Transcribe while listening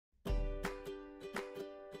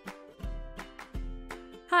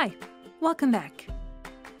Hi, welcome back.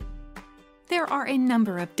 There are a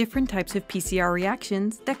number of different types of PCR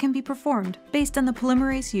reactions that can be performed based on the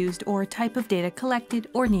polymerase used or type of data collected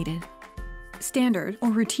or needed. Standard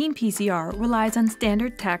or routine PCR relies on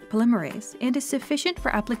standard Taq polymerase and is sufficient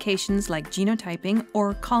for applications like genotyping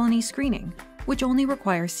or colony screening, which only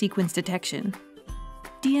require sequence detection.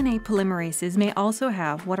 DNA polymerases may also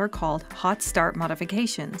have what are called hot start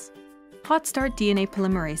modifications. Hot start DNA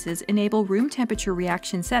polymerases enable room temperature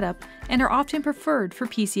reaction setup and are often preferred for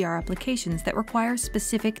PCR applications that require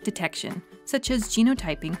specific detection, such as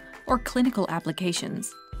genotyping or clinical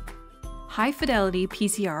applications. High-fidelity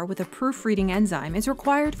PCR with a proofreading enzyme is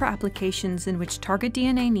required for applications in which target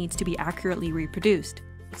DNA needs to be accurately reproduced,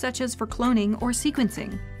 such as for cloning or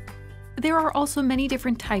sequencing. There are also many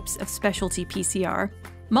different types of specialty PCR.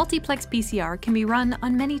 Multiplex PCR can be run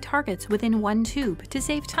on many targets within one tube to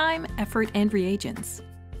save time, effort, and reagents.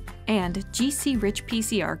 And GC-rich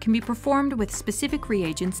PCR can be performed with specific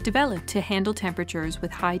reagents developed to handle temperatures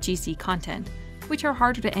with high GC content, which are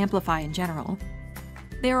harder to amplify in general.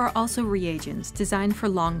 There are also reagents designed for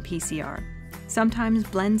long PCR. Sometimes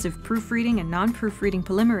blends of proofreading and non-proofreading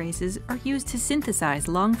polymerases are used to synthesize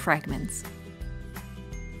long fragments.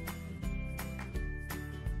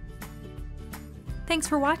 Thanks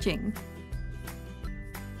for watching.